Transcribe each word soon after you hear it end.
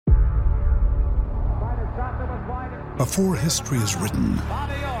Before history is written,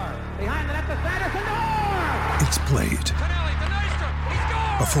 it's played.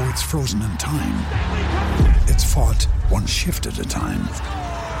 Before it's frozen in time, it's fought one shift at a time.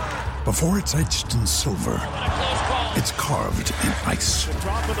 Before it's etched in silver, it's carved in ice.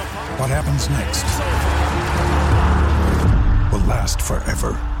 What happens next will last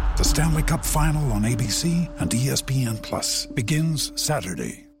forever. The Stanley Cup Final on ABC and ESPN Plus begins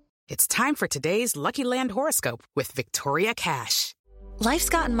Saturday. It's time for today's Lucky Land horoscope with Victoria Cash. Life's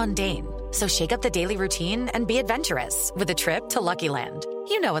gotten mundane, so shake up the daily routine and be adventurous with a trip to Lucky Land.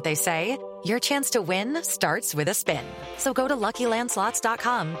 You know what they say, your chance to win starts with a spin. So go to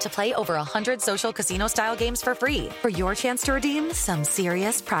LuckyLandSlots.com to play over 100 social casino-style games for free for your chance to redeem some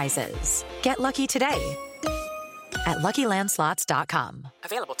serious prizes. Get lucky today at LuckyLandSlots.com.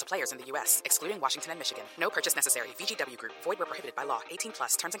 Available to players in the U.S., excluding Washington and Michigan. No purchase necessary. VGW Group. Void where prohibited by law. 18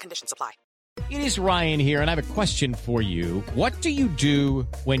 plus. Terms and conditions apply. It is Ryan here, and I have a question for you. What do you do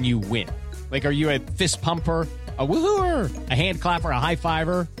when you win? Like, are you a fist pumper, a woohooer, a hand clapper, a high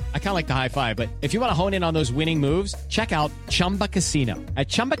fiver? I kind of like the high five, but if you want to hone in on those winning moves, check out Chumba Casino. At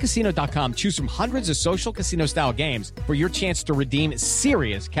ChumbaCasino.com, choose from hundreds of social casino-style games for your chance to redeem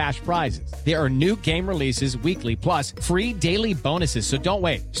serious cash prizes. There are new game releases weekly, plus free daily bonuses, so don't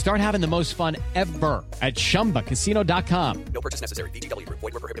wait. Start having the most fun ever at ChumbaCasino.com. No purchase necessary. VGW Group.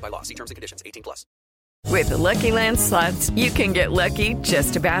 Void where prohibited by law. See terms and conditions. 18 plus. With the Lucky Land Slots, you can get lucky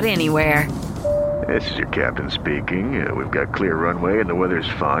just about anywhere. This is your captain speaking. We've got clear runway and the weather's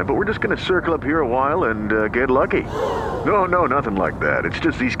fine, but we're just going to circle up here a while and get lucky. No, nothing like that. It's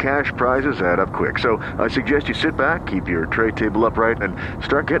just these cash prizes add up quick. So I suggest you sit back, keep your tray table upright, and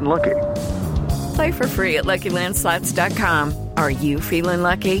start getting lucky. Play for free at LuckyLandSlots.com. Are you feeling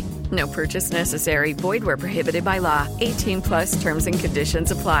lucky? No purchase necessary. Void where prohibited by law. 18 plus terms and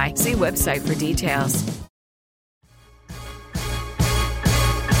conditions apply. See website for details.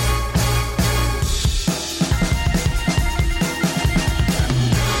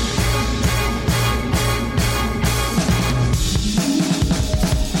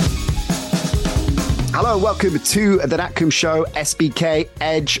 Hello, welcome to the Nat Coombs Show, SBK,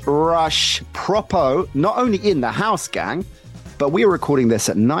 Edge, Rush, Propo, not only in the house, gang, but we are recording this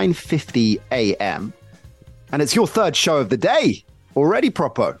at 9:50 a.m. And it's your third show of the day already,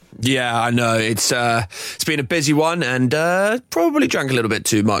 Propo. Yeah, I know. It's been a busy one, and probably drank a little bit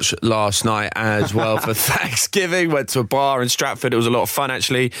too much last night as well for Thanksgiving. Went to a bar in Stratford. It was a lot of fun,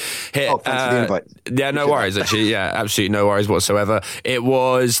 actually. Thanks for the invite. Yeah, no worries, actually. Yeah, absolutely no worries whatsoever. It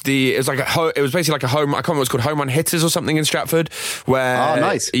was basically like a home. I can't remember what it's called, Home Run Hitters or something in Stratford. Where, oh,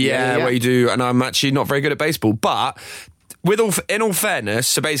 nice. Yeah, where you do, and I'm actually not very good at baseball, but in all fairness,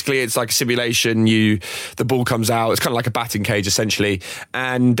 so basically it's like a simulation. The ball comes out. It's kind of like a batting cage, essentially.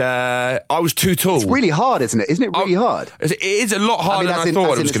 And I was too tall. It's really hard, isn't it? Isn't it really hard? It is a lot harder than I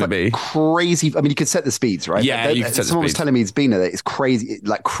thought it was going to be. Crazy. I mean, you can set the speeds, right? Yeah, you can set the speeds. Someone was telling me it's been there. It's crazy,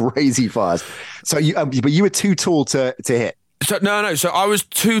 like crazy fast. So but you were too tall to hit. So no. So I was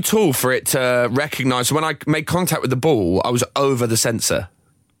too tall for it to recognise. So when I made contact with the ball, I was over the sensor.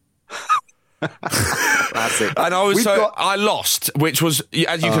 Classic. And I lost, which was,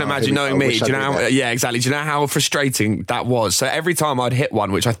 as you can imagine, knowing me. Do you know exactly. Do you know how frustrating that was? So every time I'd hit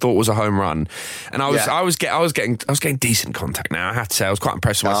one, which I thought was a home run, and I was getting decent contact. Now I have to say, I was quite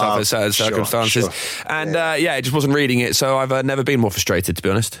impressed with myself in certain circumstances, and it just wasn't reading it. So I've never been more frustrated, to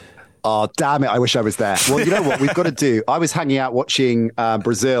be honest. Oh, damn it. I wish I was there. Well, you know what we've got to do? I was hanging out watching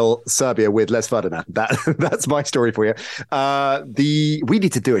Brazil, Serbia with Les Ferdinand. That's my story for you. We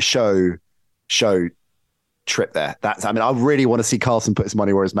need to do a show trip there. I really want to see Carlson put his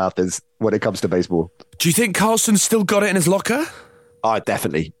money where his mouth is when it comes to baseball. Do you think Carlson's still got it in his locker? Oh,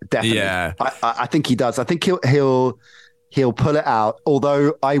 definitely. Yeah. I think he does. I think he'll pull it out.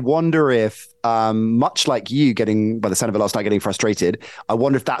 Although I wonder if, much like you getting, by the sound of it last night, getting frustrated, I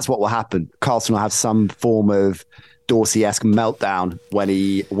wonder if that's what will happen. Carlson will have some form of Dorsey-esque meltdown when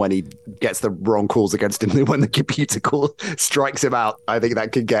he gets the wrong calls against him, when the computer call strikes him out. I think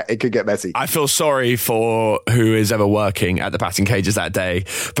that could get messy. I feel sorry for who is ever working at the batting cages that day,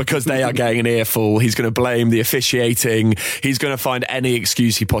 because they are getting an earful. He's going to blame the officiating. He's going to find any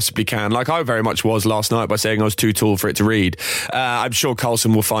excuse he possibly can, like I very much was last night by saying I was too tall for it to read. I'm sure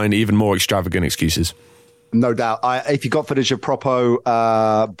Carlson will find even more extravagant excuses. No doubt. If you got footage of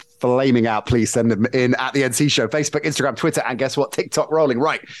Propo flaming out, please send them in at the NC Show. Facebook, Instagram, Twitter, and guess what? TikTok rolling.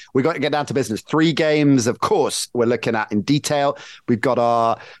 Right. We've got to get down to business. 3 games, of course, we're looking at in detail. We've got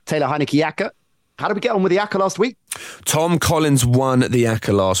our Taylor Heineke Yaka How did we get on with the ACCA last week? Tom Collins won the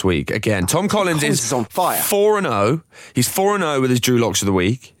ACCA last week. Again, Tom Collins is on fire. 4-0. He's 4-0 with his Drew Locks of the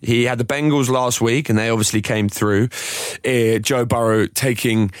week. He had the Bengals last week, and they obviously came through. Joe Burrow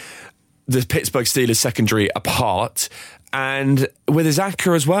taking the Pittsburgh Steelers secondary apart. And with his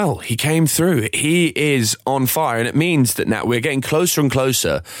ACCA as well, he came through. He is on fire, and it means that now we're getting closer and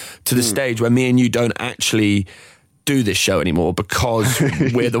closer to the stage where me and you don't actually do this show anymore because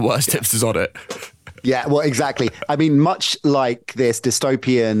we're the worst tipsters on it. Yeah, well, exactly. I mean, much like this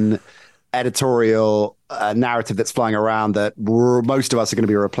dystopian editorial narrative that's flying around that most of us are going to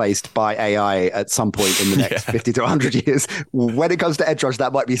be replaced by AI at some point in the next 50 to 100 years. When it comes to Edge Rush,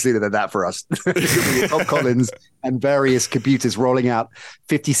 that might be sooner than that for us. Tom Collins and various computers rolling out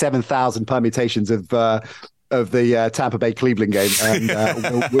 57,000 permutations of the Tampa Bay Cleveland game,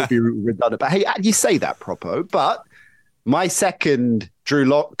 and we'll be redundant. But hey, you say that, Propo, but my second Drew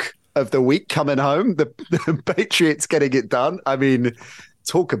Lock of the week coming home, the Patriots getting it done. I mean,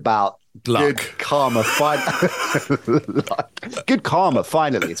 talk about luck. Good karma. Good karma.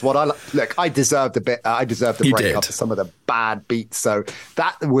 Finally, it's what I look. I deserved a bit. I deserved to break up some of the bad beats. So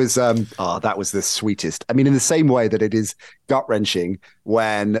that was that was the sweetest. I mean, in the same way that it is gut wrenching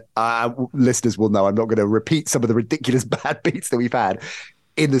when listeners will know I'm not going to repeat some of the ridiculous bad beats that we've had.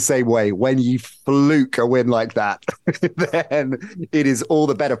 In the same way, when you fluke a win like that, then it is all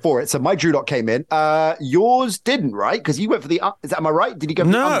the better for it. So my Drew Lock came in. Yours didn't, right? Because you went for the... am I right? Did you go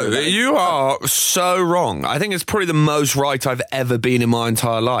for the under? No, you are so wrong. I think it's probably the most right I've ever been in my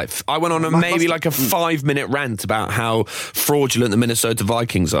entire life. I went on a 5-minute rant about how fraudulent the Minnesota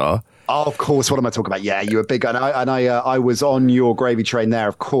Vikings are. Oh, of course. What am I talking about? Yeah, you were big. And I was on your gravy train there.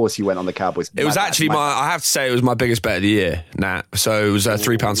 Of course, you went on the Cowboys. It was actually I have to say, it was my biggest bet of the year, Nat. So it was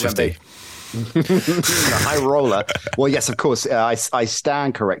 £3.50. A high roller. Well, yes, of course. I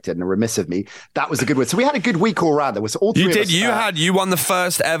stand corrected and remiss of me. That was a good one. So we had a good week all round. There was all three of us. You won the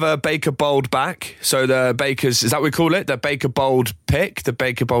first ever Baker Bold back. So the Bakers, is that what we call it? The Baker Bold pick, the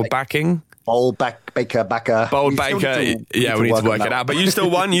Baker Bold backing. Bold Baker. Bold Baker. We need to work it out. But you still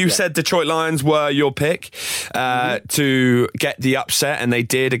won. You said Detroit Lions were your pick to get the upset, and they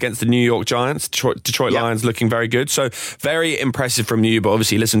did against the New York Giants. Detroit Lions looking very good. So very impressive from you, but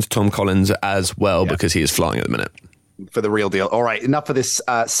obviously listen to Tom Collins as well because he is flying at the minute. For the real deal. All right, enough of this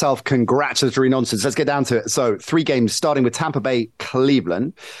self-congratulatory nonsense. Let's get down to it. So 3 games starting with Tampa Bay,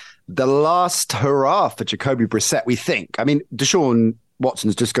 Cleveland. The last hurrah for Jacoby Brissett, we think. I mean, Deshaun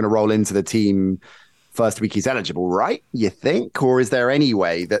Watson's just going to roll into the team first week he's eligible, right? You think? Or is there any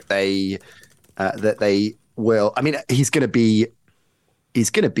way that they will? I mean, he's going to be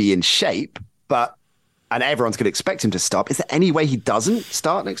in shape, and everyone's going to expect him to start. Is there any way he doesn't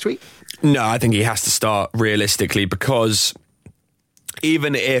start next week? No, I think he has to start realistically, because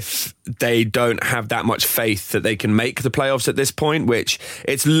even if they don't have that much faith that they can make the playoffs at this point, which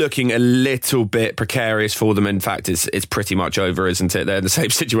it's looking a little bit precarious for them. In fact, it's pretty much over, isn't it? They're in the same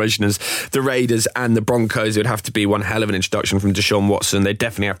situation as the Raiders and the Broncos. It would have to be one hell of an introduction from Deshaun Watson. They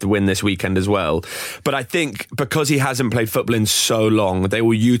definitely have to win this weekend as well. But I think because he hasn't played football in so long, they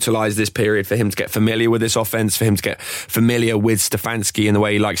will utilise this period for him to get familiar with this offense, for him to get familiar with Stefanski and the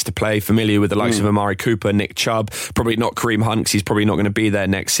way he likes to play, familiar with the likes of Amari Cooper, Nick Chubb, probably not Kareem Hunt, because he's probably not going to be there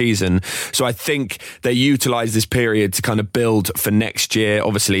next season. So I think they utilise this period to kind of build for next year.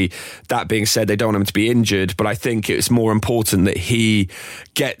 Obviously, that being said, they don't want him to be injured, but I think it's more important that he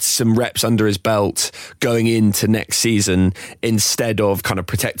gets some reps under his belt going into next season instead of kind of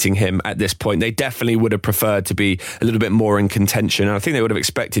protecting him at this point. They definitely would have preferred to be a little bit more in contention, and I think they would have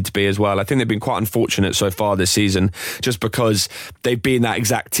expected to be as well. I think they've been quite unfortunate so far this season, just because they've been that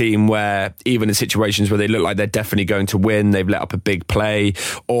exact team where even in situations where they look like they're definitely going to win, they've let up a big play,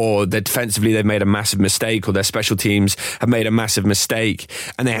 or they're defensively they've made a massive mistake, or their special teams have made a massive mistake,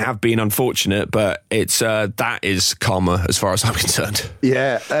 and they have been unfortunate, but it's that is karma as far as I'm concerned.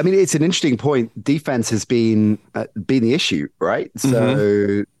 Yeah, I mean, it's an interesting point. Defense has been the issue, right?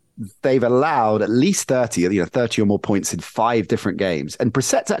 So they've allowed at least 30 or more points in 5 different games, and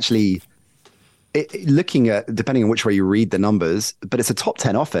Brissett's actually looking at, depending on which way you read the numbers, but it's a top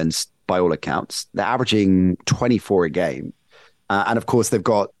 10 offense by all accounts. They're averaging 24 a game, and of course they've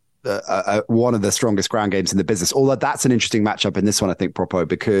got one of the strongest ground games in the business. Although that's an interesting matchup in this one, I think, Propo,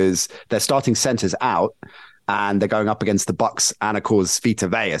 because they're starting centers out and they're going up against the Bucks and, of course, Vita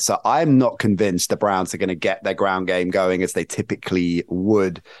Vea. So I'm not convinced the Browns are going to get their ground game going as they typically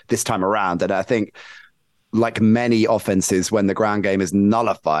would this time around. And I think, like many offenses, when the ground game is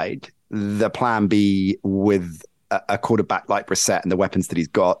nullified, the plan B with a quarterback like Brissett and the weapons that he's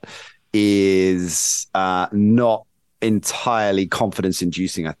got is not entirely confidence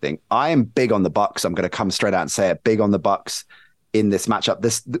inducing, I think. I am big on the Bucks. I'm going to come straight out and say it. Big on the Bucks in this matchup.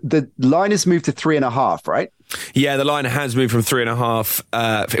 The line has moved to 3.5, right? Yeah, the line has moved from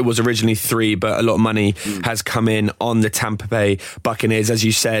 3.5. It was originally 3, but a lot of money has come in on the Tampa Bay Buccaneers. As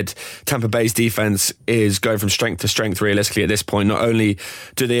you said, Tampa Bay's defense is going from strength to strength realistically at this point. Not only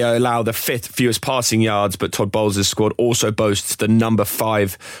do they allow the 5th fewest passing yards, but Todd Bowles' squad also boasts the number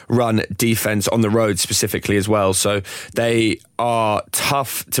 5 run defense on the road specifically as well. So they are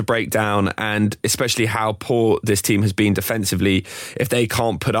tough to break down, and especially how poor this team has been defensively. If they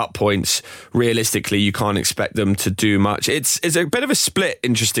can't put up points, realistically, you can't expect them to do much. It's a bit of a split,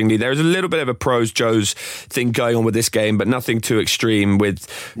 interestingly. There's a little bit of a pros-Joes thing going on with this game, but nothing too extreme, with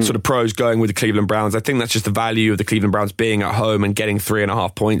sort of pros going with the Cleveland Browns. I think that's just the value of the Cleveland Browns being at home and getting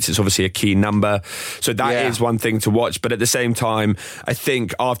 3.5 points. It's obviously a key number. So that is one thing to watch. But at the same time, I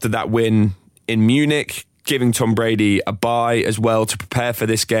think after that win in Munich, giving Tom Brady a bye as well to prepare for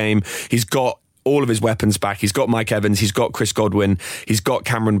this game, he's got all of his weapons back. He's got Mike Evans, he's got Chris Godwin, he's got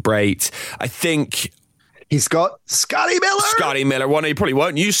Cameron Brate. I think he's got Scotty Miller. Well, he probably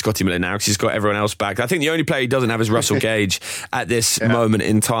won't use Scotty Miller now because he's got everyone else back. I think the only player he doesn't have is Russell Gage at this moment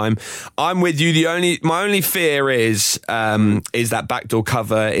in time. I'm with you. My only fear is that backdoor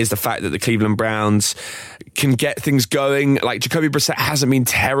cover, is the fact that the Cleveland Browns can get things going. Like, Jacoby Brissett hasn't been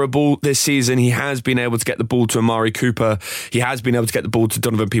terrible this season. He has been able to get the ball to Amari Cooper. He has been able to get the ball to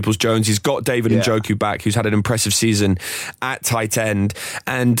Donovan Peoples-Jones. He's got David Njoku back, who's had an impressive season at tight end.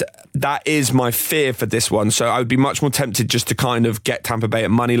 And that is my fear for this one. So I would be much more tempted just to kind of get Tampa Bay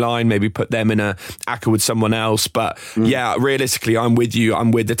at money line, maybe put them in a ACCA with someone else. But yeah, realistically, I'm with you.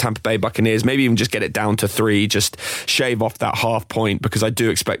 I'm with the Tampa Bay Buccaneers. Maybe even just get it down to 3, just shave off that half point, because I do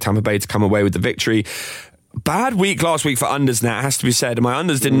expect Tampa Bay to come away with the victory. Bad week last week for unders now, it has to be said. My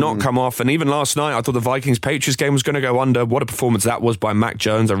unders did not come off, and even last night I thought the Vikings-Patriots game was going to go under. What a performance that was by Mac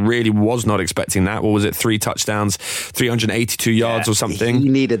Jones. I really was not expecting that. What was it, 3 touchdowns, 382 yards or something? He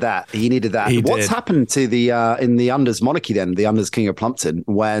needed that. What's happened to the in the unders monarchy then, the unders king of Plumpton,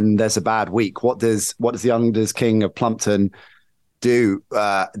 when there's a bad week? What does the unders king of Plumpton do?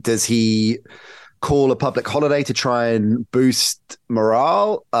 Does he call a public holiday to try and boost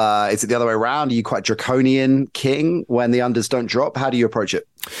morale? Is it the other way around? Are you quite draconian king when the unders don't drop? How do you approach it?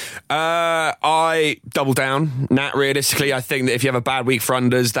 I double down. Nat, realistically, I think that if you have a bad week for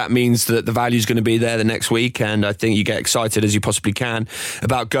unders, that means that the value is going to be there the next week, and I think you get excited as you possibly can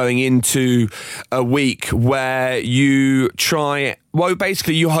about going into a week where you try. Well,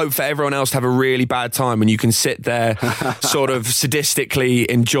 basically, you hope for everyone else to have a really bad time, and you can sit there sort of sadistically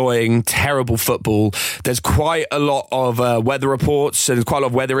enjoying terrible football. There's quite a lot of weather reports, and there's quite a lot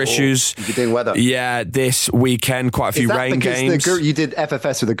of weather issues. You're doing weather. Yeah, this weekend, quite a few rain games. You did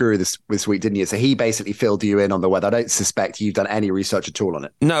FFS with the Guru this week, didn't you? So he basically filled you in on the weather. I don't suspect you've done any research at all on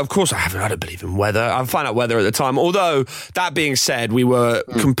it. No, of course I haven't. I don't believe in weather. I found out weather at the time. Although, that being said, we were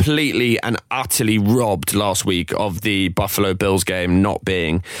completely and utterly robbed last week of the Buffalo Bills game not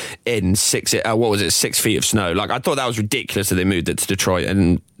being in 6 feet of snow. Like, I thought that was ridiculous that they moved it to Detroit,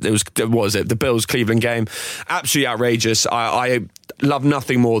 and it was, what was it, the Bills Cleveland game, absolutely outrageous. I love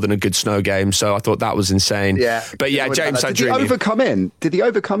nothing more than a good snow game, so I thought that was insane. Yeah, but yeah, James, did he overcome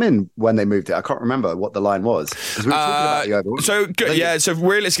in when they moved it? I can't remember what the line was, because we were talking about the over. So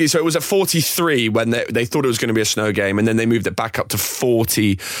realistically, so it was at 43 when they thought it was going to be a snow game, and then they moved it back up to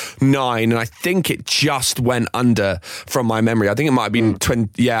 49, and I think it just went under from my memory. I think it might have been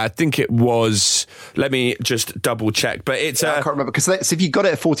 20. Yeah, I think it was. Let me just double check. But it's I can't remember, because so if you got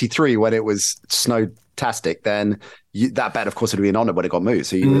it at 43 when it was snowtastic, then that bet, of course, would have been on it when it got moved.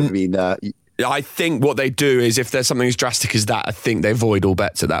 So you would have been. I think what they do is, if there's something as drastic as that, I think they void all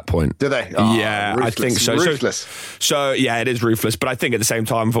bets at that point. Do they? Yeah, ruthless. I think so. Ruthless. So yeah, it is ruthless. But I think at the same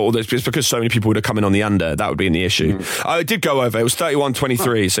time, for all this, it's because so many people would have come in on the under, that would be the issue. It did go over. It was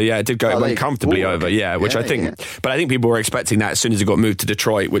 31-23. So yeah, it did go. It went comfortably over. Yeah, which I think. Yeah. But I think people were expecting that as soon as it got moved to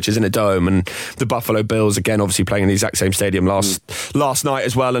Detroit, which is in a dome, and the Buffalo Bills again, obviously playing in the exact same stadium last night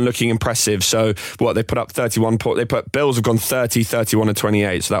as well, and looking impressive. So they put up 31 points. Bills have gone 30, 31 and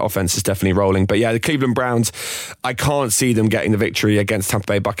 28. So that offense is definitely rolling. But yeah, the Cleveland Browns, I can't see them getting the victory against Tampa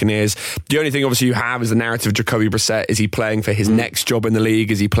Bay Buccaneers. The only thing obviously you have is the narrative of Jacoby Brissett. Is he playing for his next job in the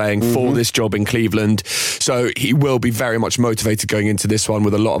league? Is he playing for this job in Cleveland? So he will be very much motivated going into this one,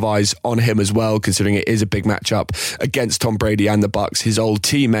 with a lot of eyes on him as well, considering it is a big matchup against Tom Brady and the Bucs, his old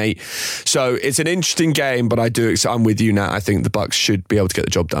teammate. So it's an interesting game, but I'm with you, Nat. I think the Bucs should be able to get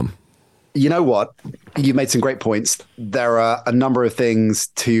the job done. You know what? You made some great points. There are a number of things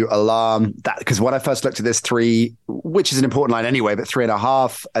to alarm that, because when I first looked at this 3, which is an important line anyway, but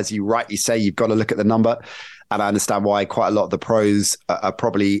 3.5, as you rightly say, you've got to look at the number. And I understand why quite a lot of the pros are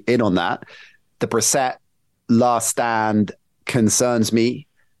probably in on that. The Brissett last stand concerns me,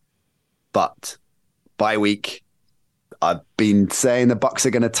 but bye week, I've been saying the Bucks are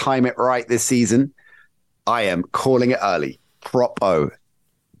going to time it right this season. I am calling it early. Prop O.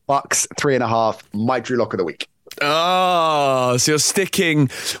 Bucks 3.5, my Drew lock of the week. Oh, so you're sticking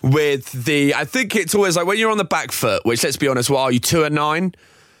with I think it's always like when you're on the back foot, which, let's be honest, what are you, 2-9?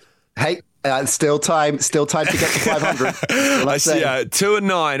 Hey, still time to get to 500. Yeah,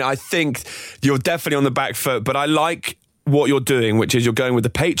 2-9. I think you're definitely on the back foot, but I like what you're doing, which is you're going with the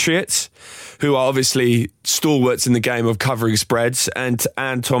Patriots, who are obviously stalwarts in the game of covering spreads, and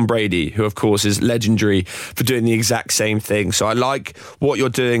Tom Brady, who of course is legendary for doing the exact same thing. So I like what you're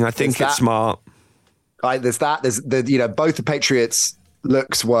doing. I think it's smart. There's both the Patriots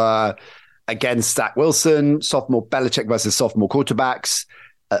looks were against Zach Wilson, sophomore Belichick versus sophomore quarterbacks,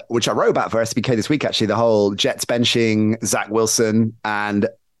 which I wrote about for SBK this week, actually, the whole Jets benching Zach Wilson, and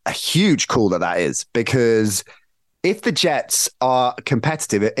a huge call that is, because if the Jets are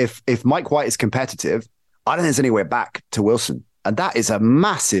competitive, if Mike White is competitive, I don't think there's anywhere back to Wilson. And that is a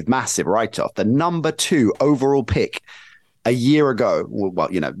massive, massive write-off. The number 2 overall pick a year ago,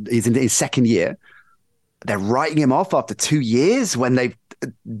 he's in his second year. They're writing him off after 2 years when they've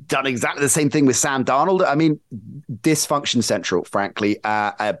done exactly the same thing with Sam Darnold. I mean, dysfunction central, frankly.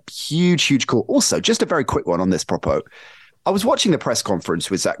 A huge, huge call. Also, just a very quick one on this propo. I was watching the press conference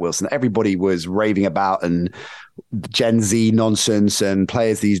with Zach Wilson. Everybody was raving about and Gen Z nonsense and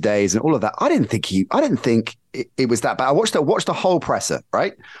players these days and all of that. I didn't think it was that bad. I watched the whole presser,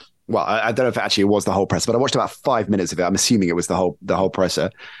 right? Well, I don't know if actually it was the whole presser, but I watched about 5 minutes of it. I'm assuming it was the whole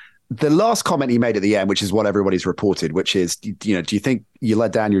presser. The last comment he made at the end, which is what everybody's reported, which is, do you think you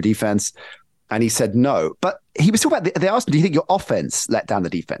let down your defense? And he said no. But he was talking about, they asked him, do you think your offense let down the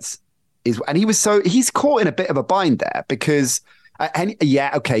defense? And he's caught in a bit of a bind there because,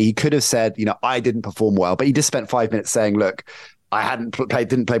 he could have said, I didn't perform well, but he just spent 5 minutes saying, look, I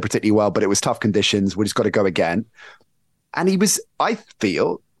didn't play particularly well, but it was tough conditions. We just got to go again. And he was, I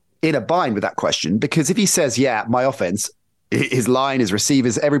feel, in a bind with that question, because if he says, yeah, my offense, his line, his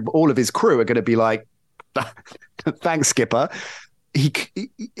receivers, all of his crew are going to be like, thanks, Skipper. He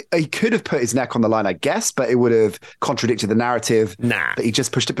could have put his neck on the line, I guess, but it would have contradicted the narrative that he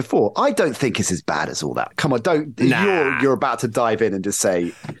just pushed it before. I don't think it's as bad as all that. Come on, don't. You're about to dive in and just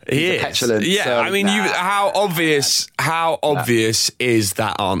say he's petulant. Yeah, I mean, how obvious is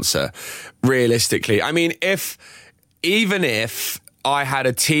that answer? Realistically, I mean, even if I had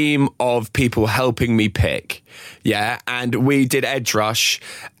a team of people helping me pick, and we did edge rush,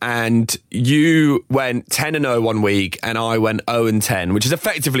 and you went 10-0 one week, and I went 0-10, which is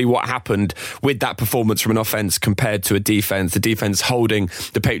effectively what happened with that performance from an offense compared to a defense. The defense holding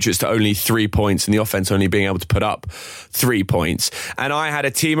the Patriots to only 3 points, and the offense only being able to put up 3 points. And I had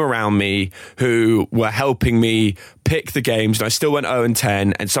a team around me who were helping me pick the games, and I still went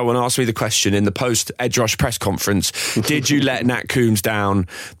 0-10. And someone asked me the question in the post edge rush press conference: did you let Nat Coombs down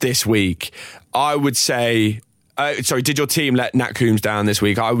this week? I would say, did your team let Nat Coombs down this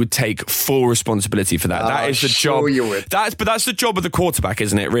week? I would take full responsibility for that. That is the job. You would. That's the job of the quarterback,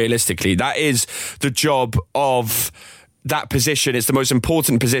 isn't it? Realistically, that is the job of that position. It's the most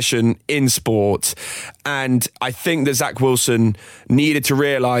important position in sport, and I think that Zach Wilson needed to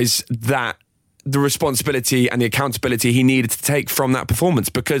realise that the responsibility and the accountability he needed to take from that performance,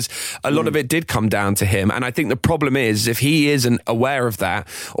 because a lot of it did come down to him. And I think the problem is, if he isn't aware of that,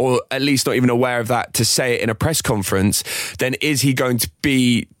 or at least not even aware of that to say it in a press conference, then is he going to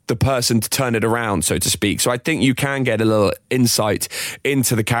be the person to turn it around, so to speak? So I think you can get a little insight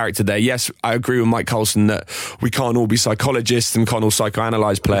into the character there. Yes, I agree with Mike Colson that we can't all be psychologists and can't all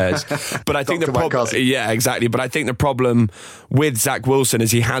psychoanalyze players. But I think the problem, exactly. But I think the problem with Zach Wilson is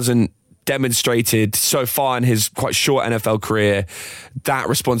he hasn't demonstrated so far in his quite short NFL career that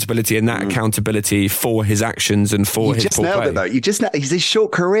responsibility and that accountability for his actions and for his poor play. It though. He's his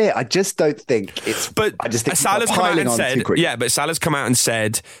short career. I just don't think it's. But I just think Salah's come out and said, but Salah's come out and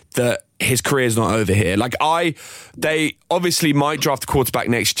said that his career's not over here. They obviously might draft a quarterback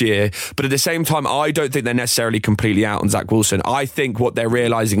next year, but at the same time, I don't think they're necessarily completely out on Zach Wilson. I think what they're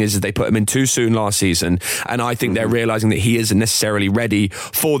realising is they put him in too soon last season, and I think they're realising that he isn't necessarily ready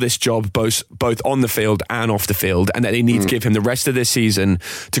for this job, both on the field and off the field, and that they need to give him the rest of this season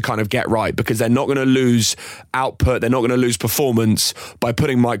to kind of get right, because they're not going to lose output, they're not going to lose performance by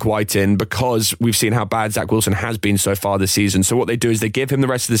putting Mike White in, because we've seen how bad Zach Wilson has been so far this season. So what they do is they give him the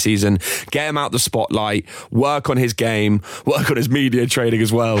rest of the season, get him out the spotlight, work on his game, work on his media training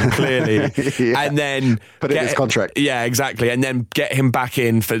as well, clearly, and then put in his contract. Yeah, exactly, and then get him back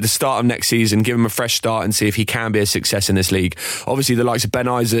in for the start of next season, give him a fresh start, and see if he can be a success in this league. Obviously, the likes of Ben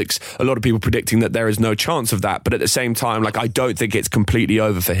Isaacs, a lot of people predicting that there is no chance of that, but at the same time, like, I don't think it's completely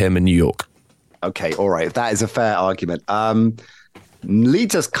over for him in New York. Okay, all right, that is a fair argument.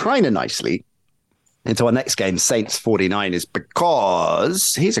 Leads us kind of nicely into our next game, Saints 49ers,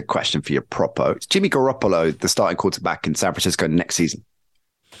 because here's a question for you, Propo. Is Jimmy Garoppolo the starting quarterback in San Francisco next season?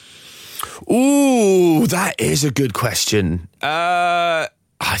 Ooh, that is a good question. I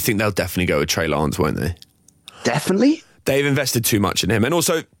think they'll definitely go with Trey Lance, won't they? Definitely? They've invested too much in him. And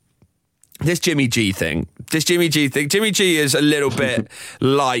also, This Jimmy G thing, Jimmy G is a little bit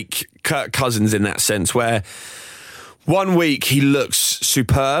like Kirk Cousins in that sense, where one week he looks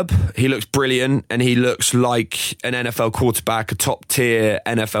superb, he looks brilliant, and he looks like an NFL quarterback, a top-tier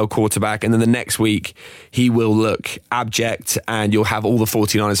NFL quarterback, and then the next week he will look abject, and you'll have all the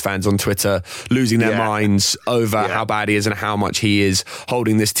 49ers fans on Twitter losing their minds over how bad he is and how much he is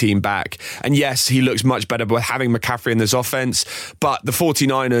holding this team back. And yes, he looks much better with having McCaffrey in this offense, but the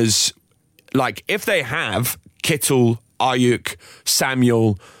 49ers, like, if they have Kittle, Ayuk,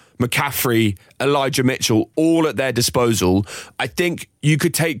 Samuel, McCaffrey, Elijah Mitchell, all at their disposal, I think you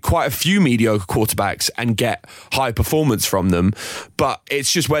could take quite a few mediocre quarterbacks and get high performance from them. But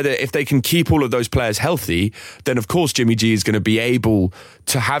it's just whether, if they can keep all of those players healthy, then of course Jimmy G is going to be able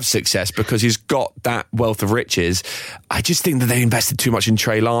to have success because he's got that wealth of riches. I just think that they invested too much in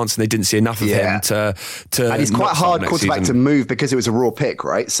Trey Lance and they didn't see enough of him to and he's quite a hard quarterback to move because it was a raw pick,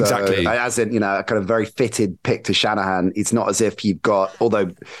 right? So exactly. As in, a kind of very fitted pick to Shanahan. It's not as if you've got, although,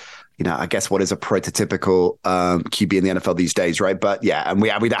 I guess what is a prototypical QB in the NFL these days, right? But yeah, and we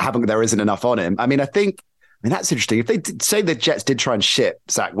haven't, there isn't enough on him. I mean, that's interesting. If they say the Jets did try and ship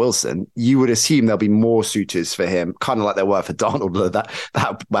Zach Wilson, you would assume there'll be more suitors for him, kind of like there were for Donald, although that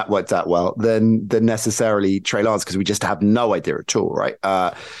worked out well, than necessarily Trey Lance, because we just have no idea at all, right?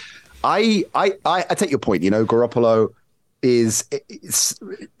 I take your point. Garoppolo is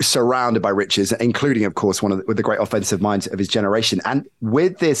surrounded by riches, including, of course, with the great offensive minds of his generation. And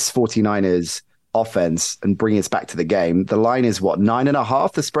with this 49ers offense, and bringing us back to the game, the line is what,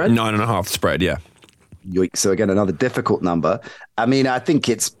 9.5 the spread? 9.5 spread, yeah. So again, another difficult number. I mean, I think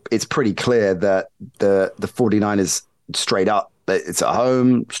it's pretty clear that the 49ers straight up, it's at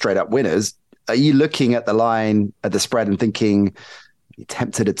home, straight up winners. Are you looking at the line, at the spread, and thinking,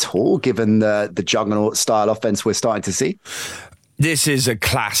 tempted at all, given the juggernaut style offense we're starting to see? This is a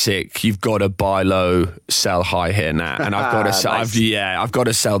classic. You've got to buy low, sell high here now, and I've got to sell. Nice. I've got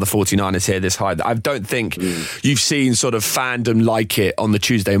to sell the 49ers here this high. I don't think you've seen sort of fandom like it on the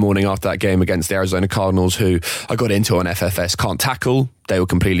Tuesday morning after that game against the Arizona Cardinals, who I got into on FFS can't tackle. They were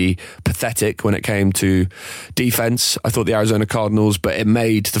completely pathetic when it came to defense. I thought the Arizona Cardinals, but it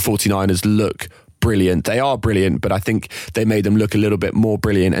made the 49ers look brilliant. They are brilliant, but I think they made them look a little bit more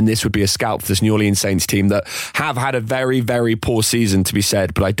brilliant. And this would be a scalp for this New Orleans Saints team that have had a very, very poor season, to be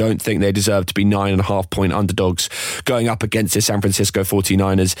said, but I don't think they deserve to be 9.5 point underdogs going up against the San Francisco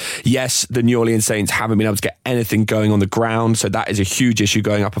 49ers. Yes, the New Orleans Saints haven't been able to get anything going on the ground, so that is a huge issue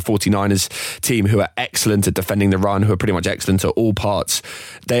going up a 49ers team who are excellent at defending the run, who are pretty much excellent at all parts.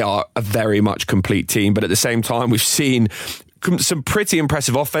 They are a very much complete team, but at the same time, we've seen some pretty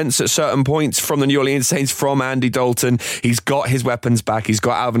impressive offense at certain points from the New Orleans Saints, from Andy Dalton. He's got his weapons back. He's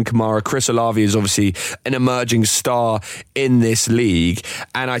got Alvin Kamara. Chris Olave is obviously an emerging star in this league.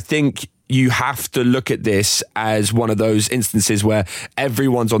 And I think you have to look at this as one of those instances where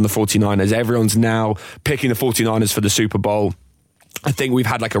everyone's on the 49ers. Everyone's now picking the 49ers for the Super Bowl. I think we've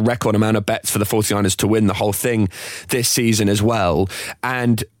had like a record amount of bets for the 49ers to win the whole thing this season as well.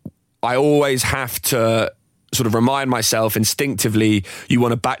 And I always have to sort of remind myself instinctively, you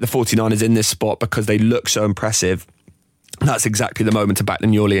want to back the 49ers in this spot because they look so impressive. That's exactly the moment to back the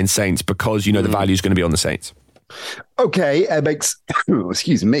New Orleans Saints, because the value is going to be on the Saints. Okay, it makes,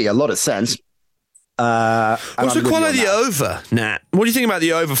 excuse me, a lot of sense. Also, quite like the over, Nat. What do you think about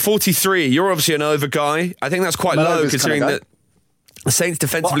the over? 43. You're obviously an over guy. I think that's quite low, considering that the Saints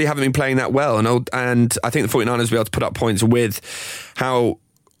defensively haven't been playing that well. And I think the 49ers will be able to put up points with how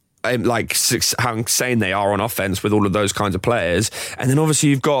insane they are on offense with all of those kinds of players. And then obviously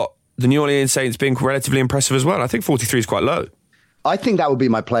you've got the New Orleans Saints being relatively impressive as well. I think 43 is quite low. I think that would be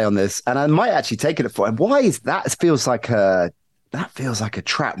my play on this, and I might actually take it at 4. And why is that? It feels like a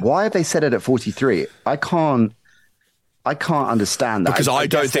trap. Why have they set it at 43? I can't. I can't understand that. Because I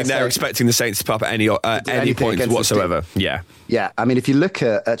don't think they're expecting the Saints to put up at any points whatsoever. Yeah. Yeah. I mean, if you look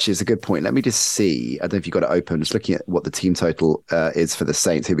at, actually, it's a good point. Let me just see. I don't know if you've got it open. Just looking at what the team total is for the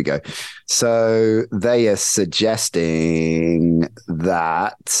Saints. Here we go. So they are suggesting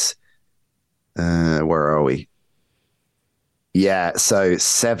that, where are we? Yeah. So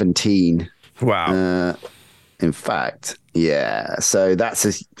 17. Wow. In fact, yeah. So that's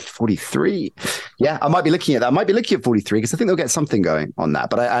a 43. Yeah, I might be looking at that. I might be looking at 43 because I think they'll get something going on that.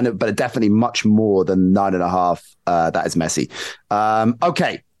 But definitely much more than 9.5. That is messy.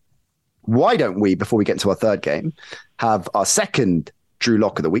 Okay. Why don't we, before we get into our third game, have our second Drew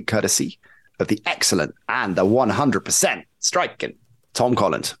Lock of the week, courtesy of the excellent and the 100% striking Tom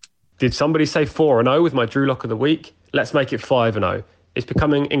Collins. Did somebody say 4-0 with my Drew Lock of the week? Let's make it 5-0. It's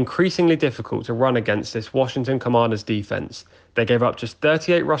becoming increasingly difficult to run against this Washington Commanders defense. They gave up just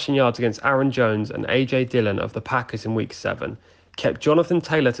 38 rushing yards against Aaron Jones and A.J. Dillon of the Packers in Week 7, kept Jonathan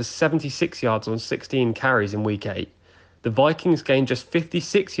Taylor to 76 yards on 16 carries in Week 8. The Vikings gained just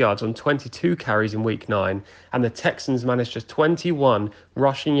 56 yards on 22 carries in Week 9, and the Texans managed just 21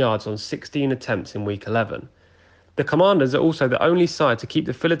 rushing yards on 16 attempts in Week 11. The Commanders are also the only side to keep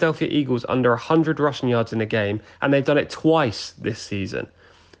the Philadelphia Eagles under 100 rushing yards in a game, and they've done it twice this season.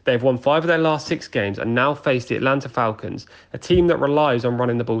 They've won 5 of their last 6 games and now face the Atlanta Falcons, a team that relies on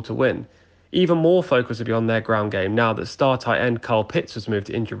running the ball to win. Even more focus will be on their ground game now that star tight end Kyle Pitts has moved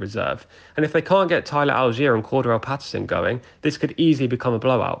to injured reserve. And if they can't get Tyler Algier and Cordarrelle Patterson going, this could easily become a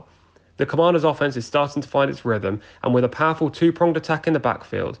blowout. The Commanders' offense is starting to find its rhythm, and with a powerful two-pronged attack in the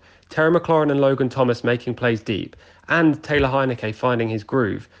backfield, Terry McLaurin and Logan Thomas making plays deep, and Taylor Heineke finding his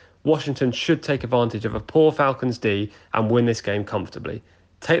groove, Washington should take advantage of a poor Falcons D and win this game comfortably.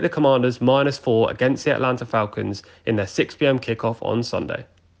 Take the Commanders -4 against the Atlanta Falcons in their 6 p.m. kickoff on Sunday.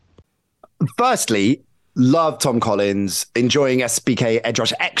 Firstly, love Tom Collins, enjoying SBK Edge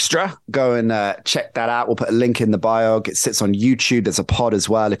Rush Extra. Go and check that out. We'll put a link in the bio. It sits on YouTube. There's a pod as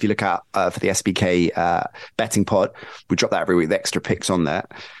well. If you look out for the SBK betting pod, we drop that every week, the extra picks on there.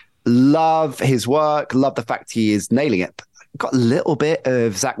 Love his work. Love the fact he is nailing it. Got a little bit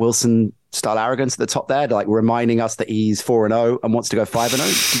of Zach Wilson style arrogance at the top there, like reminding us that he's 4-0 and wants to go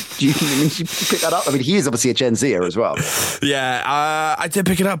 5-0. Do you pick that up? I mean, he is obviously a Gen Zer as well. Yeah, I did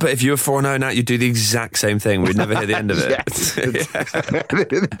pick it up, but if you were 4-0 now, you'd do the exact same thing. We'd never hear the end of it.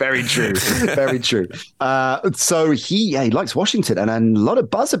 Very true. Very true. So he likes Washington, and a lot of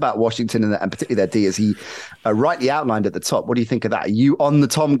buzz about Washington and particularly their D, as he rightly outlined at the top. What do you think of that? Are you on the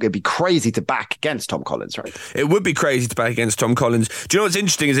Tom? It'd be crazy to back against Tom Collins, right? It would be crazy to back against Tom Collins. Do you know what's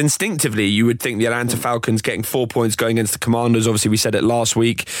interesting is instinctively you would think the Atlanta Falcons getting 4 points going against the Commanders. Obviously, we said it last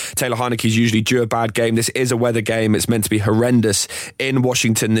week. Taylor Heineke's usually due a bad game. This is a weather game. It's meant to be horrendous in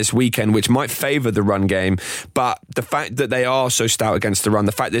Washington this weekend, which might favour the run game. But the fact that they are so stout against the run,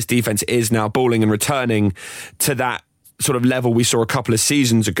 the fact this defense is now balling and returning to that sort of level we saw a couple of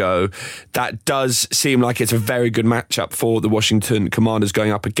seasons ago, that does seem like it's a very good matchup for the Washington Commanders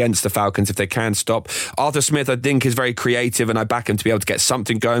going up against the Falcons if they can stop. Arthur Smith, I think, is very creative, and I back him to be able to get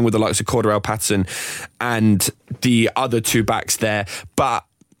something going with the likes of Cordarrelle Patterson and the other two backs there. But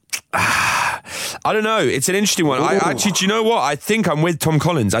I don't know. It's an interesting one. Do you know what? I think I'm with Tom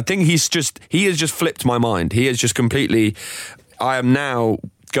Collins. I think he has just flipped my mind. He is just completely. I am now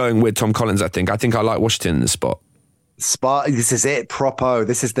going with Tom Collins. I think I like Washington in this spot. This is it, propo.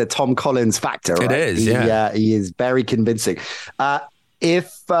 This is the Tom Collins factor, right? It is, yeah. He is very convincing.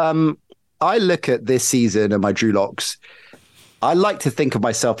 If I look at this season and my Drew Locks, I like to think of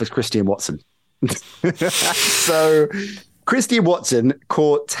myself as Christian Watson. So Christian Watson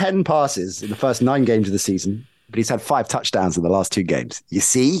caught 10 passes in the first 9 games of the season, but he's had 5 touchdowns in the last 2 games. You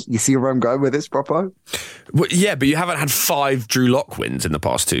see where I'm going with this, propo? Well, yeah, but you haven't had 5 Drew Lock wins in the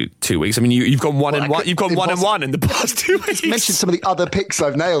past two weeks. I mean, you've gone 1-1. You've gone 1-1 in the past 2 weeks. Just mentioned some of the other picks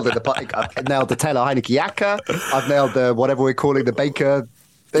I've nailed I've nailed the Taylor Heinicke-Yaka. I've nailed the whatever we're calling the Baker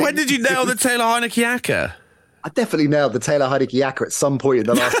thing. When did you nail the Taylor Heinicke-Yaka? I definitely nailed the Taylor Heinicke-Yaka at some point in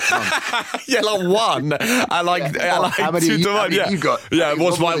the last month. Yeah, like 1. I like how many 2 to 1. You got? Yeah,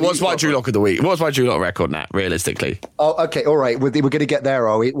 what's my Drew Lock of the week? What's my Drew Lock record now, realistically? Oh, okay, all right. We're going to get there,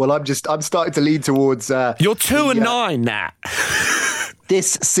 are we? Well, I'm starting to lean towards. You're 2-9 now.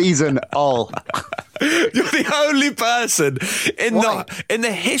 This season, You're the only person in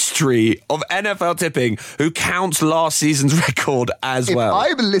the history of NFL tipping who counts last season's record as well.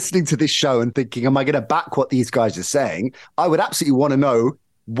 If I'm listening to this show and thinking, am I going to back what these guys are saying? I would absolutely want to know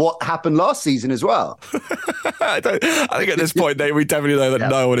what happened last season as well. I think at this point, we definitely know that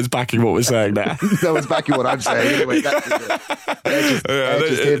no one is backing what we're saying now. No one's backing what I'm saying. Anyway, they're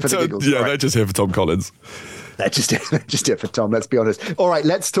just here for the giggles. Yeah, they're just here for Tom Collins. just do it for Tom. Let's be honest. All right,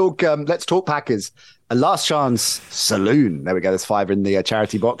 let's talk Packers. A last chance saloon. There we go. There's 5 in the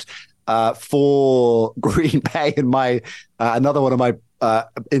charity box for Green Bay, and my another one of my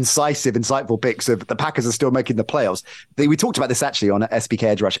insightful picks of the Packers are still making the playoffs. We talked about this actually on SBK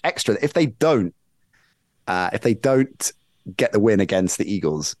Edge Rush Extra. If they don't get the win against the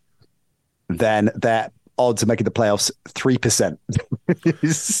Eagles, then their odds of making the playoffs 3%.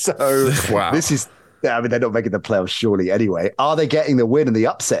 So wow. This is. I mean, they're not making the playoffs surely anyway. Are they getting the win and the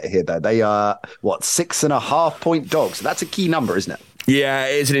upset here, though? They are, 6.5-point dogs? So that's a key number, isn't it? Yeah,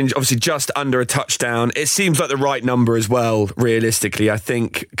 it is obviously just under a touchdown. It seems like the right number as well, realistically. I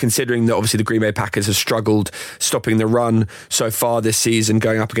think, considering that obviously the Green Bay Packers have struggled stopping the run so far this season,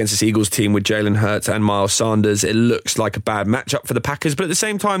 going up against this Eagles team with Jalen Hurts and Miles Sanders, it looks like a bad matchup for the Packers. But at the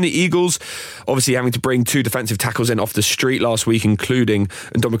same time, the Eagles, obviously having to bring 2 defensive tackles in off the street last week, including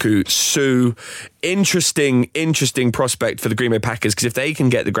Ndamukong Suh. Interesting prospect for the Green Bay Packers, because if they can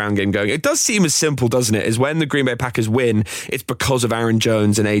get the ground game going, it does seem as simple, doesn't it, as when the Green Bay Packers win, it's because of Aaron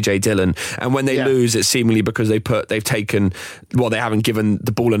Jones and AJ Dillon, and when they lose, it's seemingly because they haven't given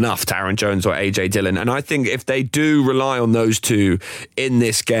the ball enough to Aaron Jones or AJ Dillon. And I think if they do rely on those two in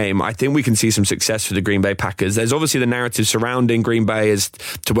this game, I think we can see some success for the Green Bay Packers. There's obviously the narrative surrounding Green Bay as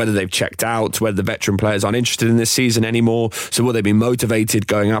to whether they've checked out, to whether the veteran players aren't interested in this season anymore, so will they be motivated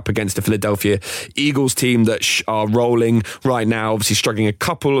going up against the Philadelphia Eagles team that are rolling right now, obviously struggling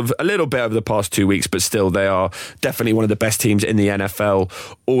a little bit over the past 2 weeks, but still they are definitely one of the best teams in the NFL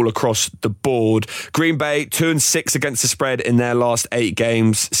all across the board. Green Bay 2-6 against the spread in their last 8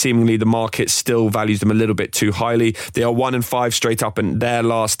 games. Seemingly the market still values them a little bit too highly. They are 1-5 straight up in their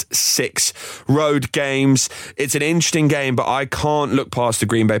last 6 road games. It's an interesting game, but I can't look past the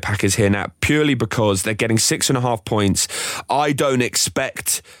Green Bay Packers here now, purely because they're getting 6.5 points. I don't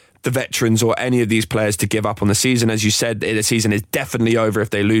expect the veterans or any of these players to give up on the season. As you said, the season is definitely over if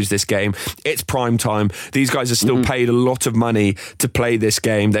they lose this game. It's prime time. These guys are still paid a lot of money to play this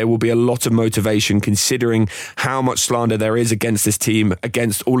game. There will be a lot of motivation considering how much slander there is against this team,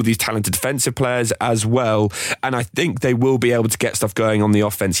 against all of these talented defensive players as well. And I think they will be able to get stuff going on the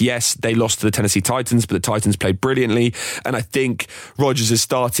offense. Yes, they lost to the Tennessee Titans, but the Titans played brilliantly. And I think Rodgers is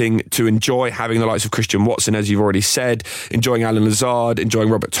starting to enjoy having the likes of Christian Watson, as you've already said, enjoying Alan Lazard,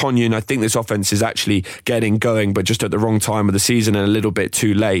 enjoying Robert Tonyan. I think this offense is actually getting going, but just at the wrong time of the season and a little bit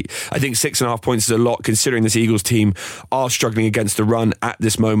too late. I think 6.5 points is a lot, considering this Eagles team are struggling against the run at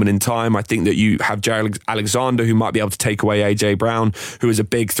this moment in time. I think that you have Jared Alexander, who might be able to take away A.J. Brown, who is a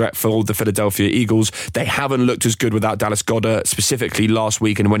big threat for the Philadelphia Eagles. They haven't looked as good without Dallas Goedert, specifically last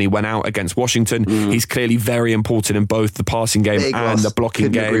week and when he went out against Washington. He's clearly very important in both the passing game big and loss. The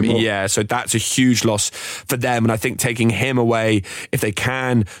blocking game. Yeah, so that's a huge loss for them. And I think taking him away, if they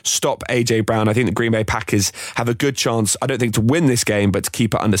can stop A.J. Brown, I think the Green Bay Packers have a good chance, I don't think to win this game, but to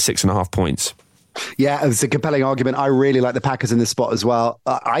keep it under 6.5 points. Yeah, it's a compelling argument. I really like the Packers in this spot as well.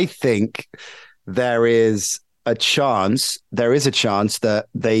 I think there is a chance that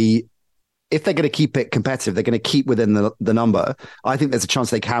if they're going to keep it competitive, they're going to keep within the number. I think there's a chance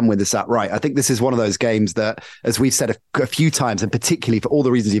they can win this outright. I think this is one of those games that, as we've said a few times, and particularly for all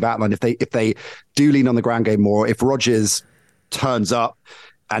the reasons you've outlined, if they do lean on the ground game more, if Rodgers turns up,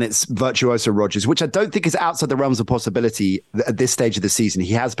 and it's virtuoso Rodgers, which I don't think is outside the realms of possibility at this stage of the season.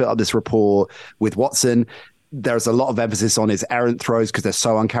 He has built up this rapport with Watson. There's a lot of emphasis on his errant throws because they're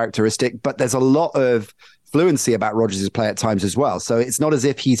so uncharacteristic, but there's a lot of fluency about Rodgers' play at times as well. So it's not as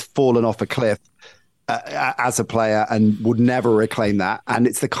if he's fallen off a cliff as a player and would never reclaim that. And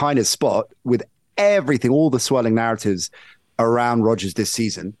it's the kind of spot with everything, all the swirling narratives around Rodgers this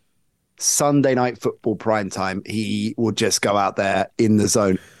season. Sunday night football prime time, he will just go out there in the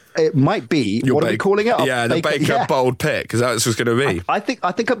zone. It might be, what are we calling it? Yeah, the Baker bold pick, because that's what's going to be. I think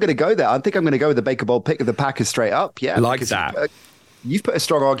I'm going to go there. I think I'm going to go with the Baker bold pick of the Packers straight up. Yeah, like that. You've put a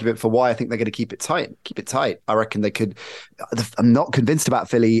strong argument for why I think they're going to keep it tight. Keep it tight. I reckon they could. I'm not convinced about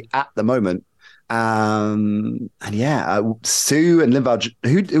Philly at the moment. And yeah, Sue and Linval.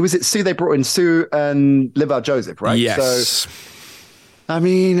 Who was it? Sue they brought in Sue and Linval Joseph, right? Yes. So, I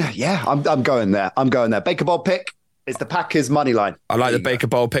mean, yeah, I'm going there. Baker bold pick is the Packers money line. I like the Baker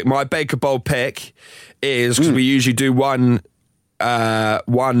bold pick. My Baker bold pick is, because we usually do one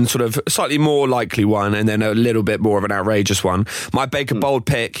one sort of slightly more likely one, and then a little bit more of an outrageous one. My Baker Bold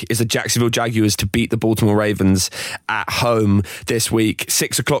pick is the Jacksonville Jaguars to beat the Baltimore Ravens at home this week.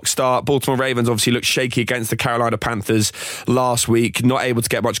 6 o'clock start. Baltimore Ravens obviously looked shaky against the Carolina Panthers last week, not able to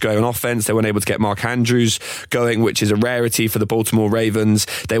get much going on offense. They weren't able to get Mark Andrews going, which is a rarity for the Baltimore Ravens.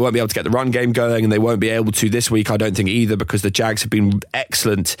 They won't be able to get the run game going, and they won't be able to this week, I don't think, either, because the Jags have been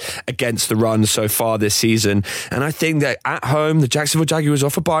excellent against the run so far this season. And I think that at home, the Jacksonville Jaguars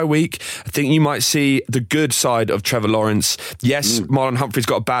off a bye week. I think you might see the good side of Trevor Lawrence. Yes, Marlon Humphrey's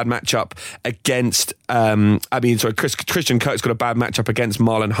got a bad matchup against Christian Kirk's got a bad matchup against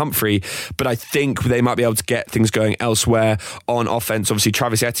Marlon Humphrey, but I think they might be able to get things going elsewhere on offense. Obviously,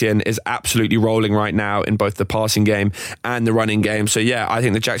 Travis Etienne is absolutely rolling right now in both the passing game and the running game. So yeah, I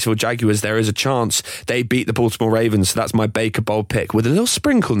think the Jacksonville Jaguars, there is a chance they beat the Baltimore Ravens. So that's my Baker Bold pick with a little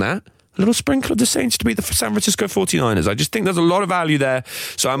sprinkle now. A little sprinkle of the Saints to beat the San Francisco 49ers. I just think there's a lot of value there.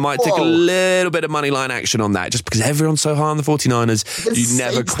 So I might take a little bit of money line action on that, just because everyone's so high on the 49ers. You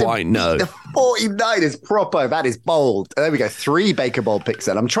never quite know. The 49ers proper. That is bold. There we go. 3 Baker Bold picks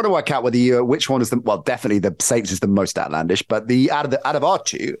then. I'm trying to work out whether which one is definitely the Saints is the most outlandish, but out of our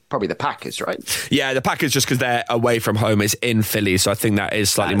two, probably the Packers, right? Yeah, the Packers, just because they're away from home, is in Philly. So I think that is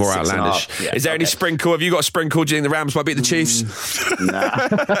slightly more outlandish. Yeah, is there any sprinkle? Have you got a sprinkle? Do you think the Rams might beat the Chiefs?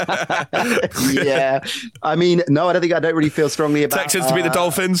 Nah. Yeah, I mean, no, I don't really feel strongly about Texans to beat the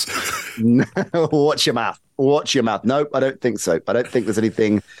Dolphins. No, watch your mouth. No, I don't think so. I don't think there's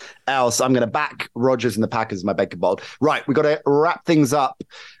anything else. I'm going to back Rodgers and the Packers as my Baker Bold. Right, we've got to wrap things up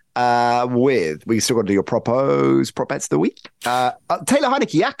we still got to do your prop bets of the week. Taylor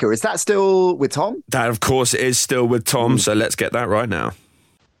Heineke Yaka, is that still with Tom? That, of course, is still with Tom. So let's get that right now.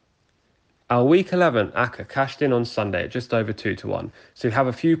 Our Week 11 ACCA cashed in on Sunday at just over 2-1, so we have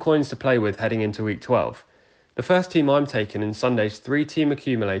a few coins to play with heading into Week 12. The first team I'm taking in Sunday's 3-team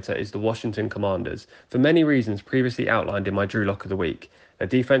accumulator is the Washington Commanders, for many reasons previously outlined in my Drew Lock of the Week. Their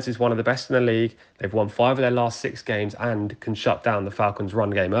defense is one of the best in the league, they've won 5 of their last 6 games and can shut down the Falcons' run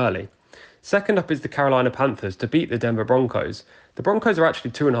game early. Second up is the Carolina Panthers to beat the Denver Broncos. The Broncos are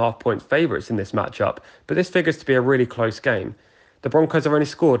actually 2.5-point favourites in this matchup, but this figures to be a really close game. The Broncos have only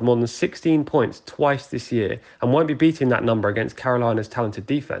scored more than 16 points twice this year and won't be beating that number against Carolina's talented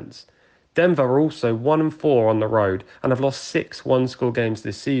defence. Denver are also 1-4 on the road and have lost 6 one-score games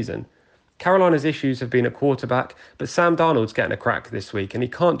this season. Carolina's issues have been at quarterback, but Sam Darnold's getting a crack this week and he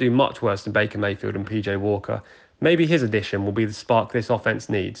can't do much worse than Baker Mayfield and PJ Walker. Maybe his addition will be the spark this offense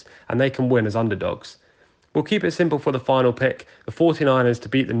needs and they can win as underdogs. We'll keep it simple for the final pick, the 49ers to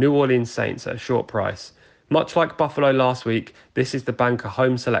beat the New Orleans Saints at a short price. Much like Buffalo last week, this is the banker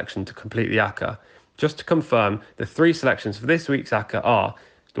home selection to complete the ACCA. Just to confirm, the 3 selections for this week's ACCA are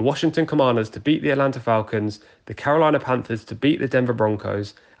the Washington Commanders to beat the Atlanta Falcons, the Carolina Panthers to beat the Denver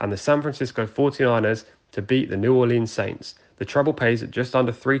Broncos, and the San Francisco 49ers to beat the New Orleans Saints. The treble pays at just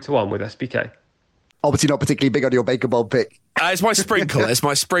under 3-1 with SBK. Obviously not particularly big on your Baker Bold pick. It's my sprinkle. It's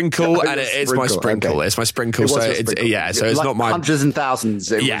my sprinkle, and it's my sprinkle. Okay. It's my sprinkle. So it's it's like not my hundreds and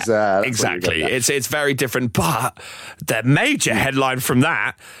thousands. It was, exactly. It's very different. But the major headline from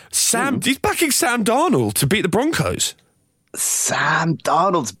that: he's backing Sam Darnold to beat the Broncos. Sam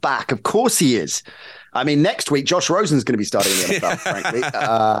Darnold's back. Of course he is. I mean, next week Josh Rosen's going to be starting in the NFL. Frankly,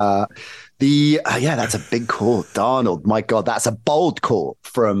 that's a big call. Darnold, my God, that's a bold call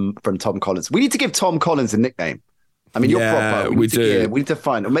from Tom Collins. We need to give Tom Collins a nickname. I mean, you're proper. We need to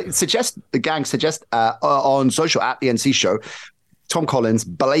find. Suggest on social at the NC Show. Tom Collins,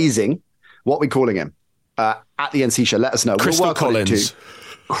 blazing. What are we calling him? At the NC Show. Let us know. Crystal Collins.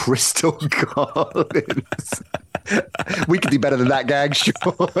 Crystal Collins. We could do better than that, gang.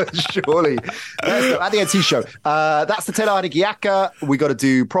 Surely. At the NC Show. That's the Taylor Heineke Yaka. We got to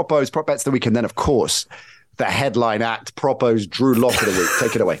do prop bets of the week, and then of course the headline act, Propos Drew Lock of the week.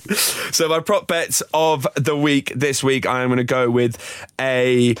 Take it away. So my prop bets of the week this week, I'm going to go with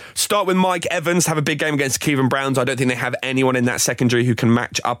start with Mike Evans, have a big game against Cleveland Browns. I don't think they have anyone in that secondary who can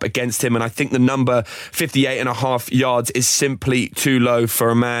match up against him. And I think the number 58.5 yards is simply too low for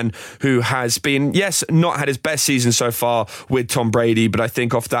a man who has been, not had his best season so far with Tom Brady. But I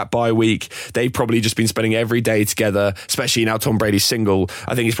think off that bye week, they've probably just been spending every day together, especially now Tom Brady's single.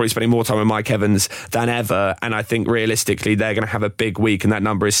 I think he's probably spending more time with Mike Evans than ever. And I think realistically, they're going to have a big week, and that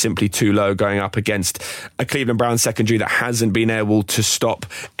number is simply too low going up against a Cleveland Browns secondary that hasn't been able to stop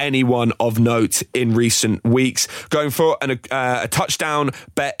anyone of note in recent weeks. Going for a touchdown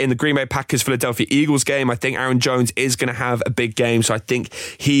bet in the Green Bay Packers-Philadelphia Eagles game. I think Aaron Jones is going to have a big game, so I think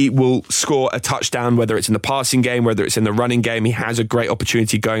he will score a touchdown, whether it's in the passing game, whether it's in the running game. He has a great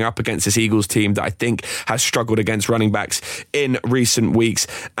opportunity going up against this Eagles team that I think has struggled against running backs in recent weeks.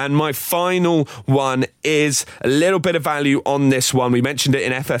 And my final one is a little bit of value on this one. We mentioned it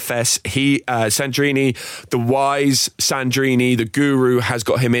in FFS. Sandrini, the wise Sandrini, the guru, has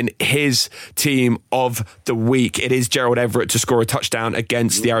got him in his team of the week. It is Gerald Everett to score a touchdown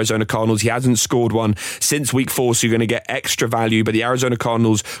against the Arizona Cardinals. He hasn't scored one since week 4, so you're going to get extra value. But the Arizona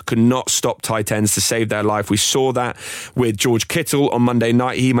Cardinals could not stop tight ends to save their life. We saw that with George Kittle on Monday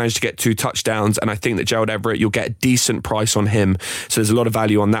night. He managed to get 2 touchdowns, and I think that Gerald Everett, you'll get a decent price on him. So there's a lot of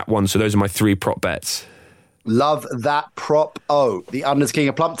value on that one. So those are my 3 prop bets. Love that prop. Oh, the unders king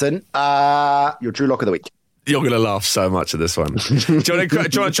of Plumpton. Your Drew Lock of the week. You're going to laugh so much at this one. Do you want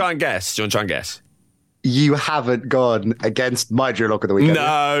to try and guess? You haven't gone against my Drew Lock of the week.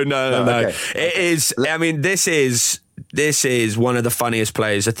 No. Okay. It is. I mean, this is one of the funniest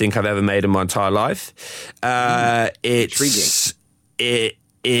plays I think I've ever made in my entire life. It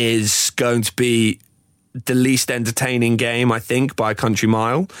is going to be the least entertaining game, I think, by a country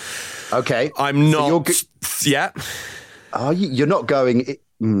mile. Okay. I'm not... yeah. Are you? You're not going...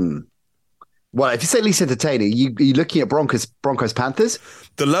 Well, if you say least entertaining, you're looking at Broncos Panthers?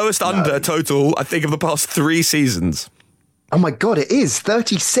 The lowest under total, I think, of the past 3 seasons. Oh my God, it is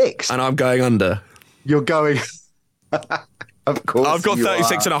 36. And I'm going under. You're going... Of course. I've got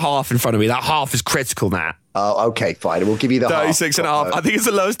 36.5 in front of me. That half is critical, Nat. Oh, okay, fine. We'll give you the 36.5. I think it's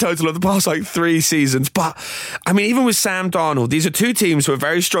the lowest total of the past 3 seasons. But I mean, even with Sam Darnold, these are 2 teams who are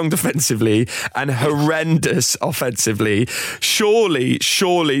very strong defensively and horrendous offensively.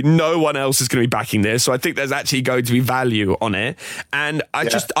 Surely no one else is going to be backing this. So I think there's actually going to be value on it. And I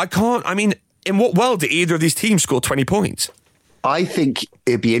can't. I mean, in what world do either of these teams score 20 points? I think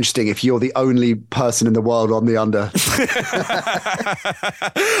it'd be interesting if you're the only person in the world on the under.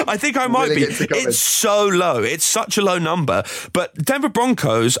 I think I might be. It's so low. It's such a low number. But Denver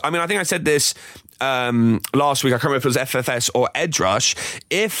Broncos, I mean, I think I said this last week. I can't remember if it was FFS or Edge Rush.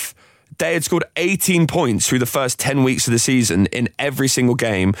 If they had scored 18 points through the first 10 weeks of the season in every single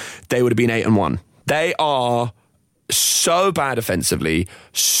game, they would have been 8-1. They are so bad offensively,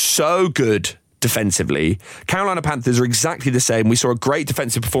 so good defensively. Carolina Panthers are exactly the same. We saw a great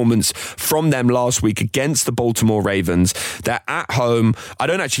defensive performance from them last week against the Baltimore Ravens. They're at home. I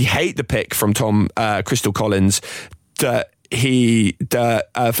don't actually hate the pick from Tom Crystal Collins for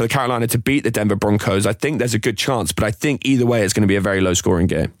the Carolina to beat the Denver Broncos. I think there's a good chance, but I think either way it's going to be a very low scoring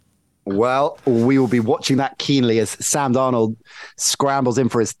game. Well, we will be watching that keenly as Sam Darnold scrambles in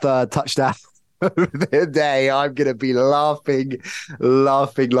for his 3rd touchdown the day. I'm going to be laughing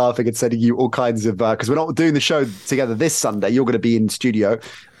and sending you all kinds of because we're not doing the show together this Sunday. You're going to be in studio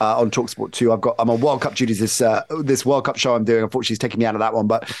on TalkSport 2. I'm on World Cup duties this World Cup show I'm doing. Unfortunately, he's taking me out of that one,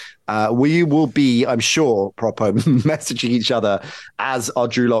 but we will be, I'm sure, Propo, messaging each other as our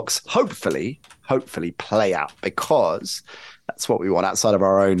Drew Locks hopefully play out, because that's what we want outside of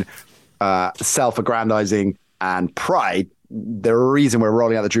our own self-aggrandizing and pride. The reason we're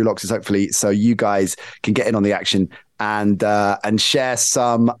rolling out the Drew Locks is hopefully so you guys can get in on the action and share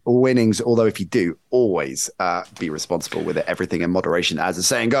some winnings. Although if you do, always be responsible with it. Everything in moderation, as the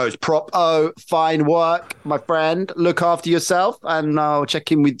saying goes. Fine work, my friend. Look after yourself, and I'll check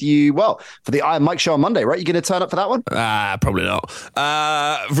in with you. Well, for the Iron Mike show on Monday, right? You going to turn up for that one? Probably not.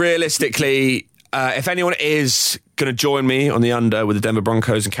 Realistically, if anyone is going to join me on the under with the Denver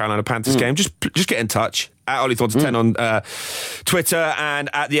Broncos and Carolina Panthers game, just get in touch at Ollie Thornton 10 on Twitter and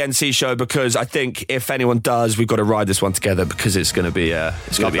at the NC show, because I think if anyone does, we've got to ride this one together, because it's going to be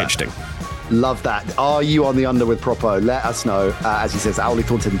interesting. Love that. Are you on the under with Propo? Let us know. As he says, Ollie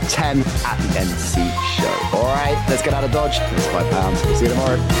Thornton 10 at the NC show. All right, let's get out of Dodge. It's £5. We'll see you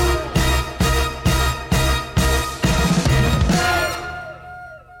tomorrow.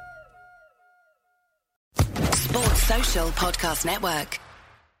 Social Podcast Network.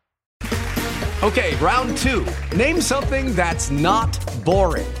 Okay, round 2. Name something that's not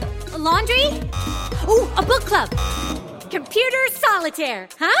boring. A laundry? Ooh, a book club. Computer solitaire,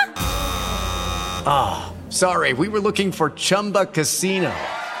 huh? Ah, sorry, we were looking for Chumba Casino.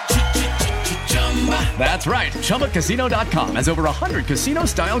 That's right, ChumbaCasino.com has over 100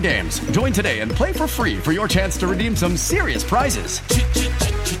 casino-style games. Join today and play for free for your chance to redeem some serious prizes.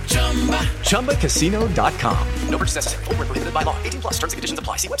 ChumbaCasino.com. No purchase necessary. Void where prohibited by law. 18+ terms and conditions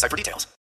apply. See website for details.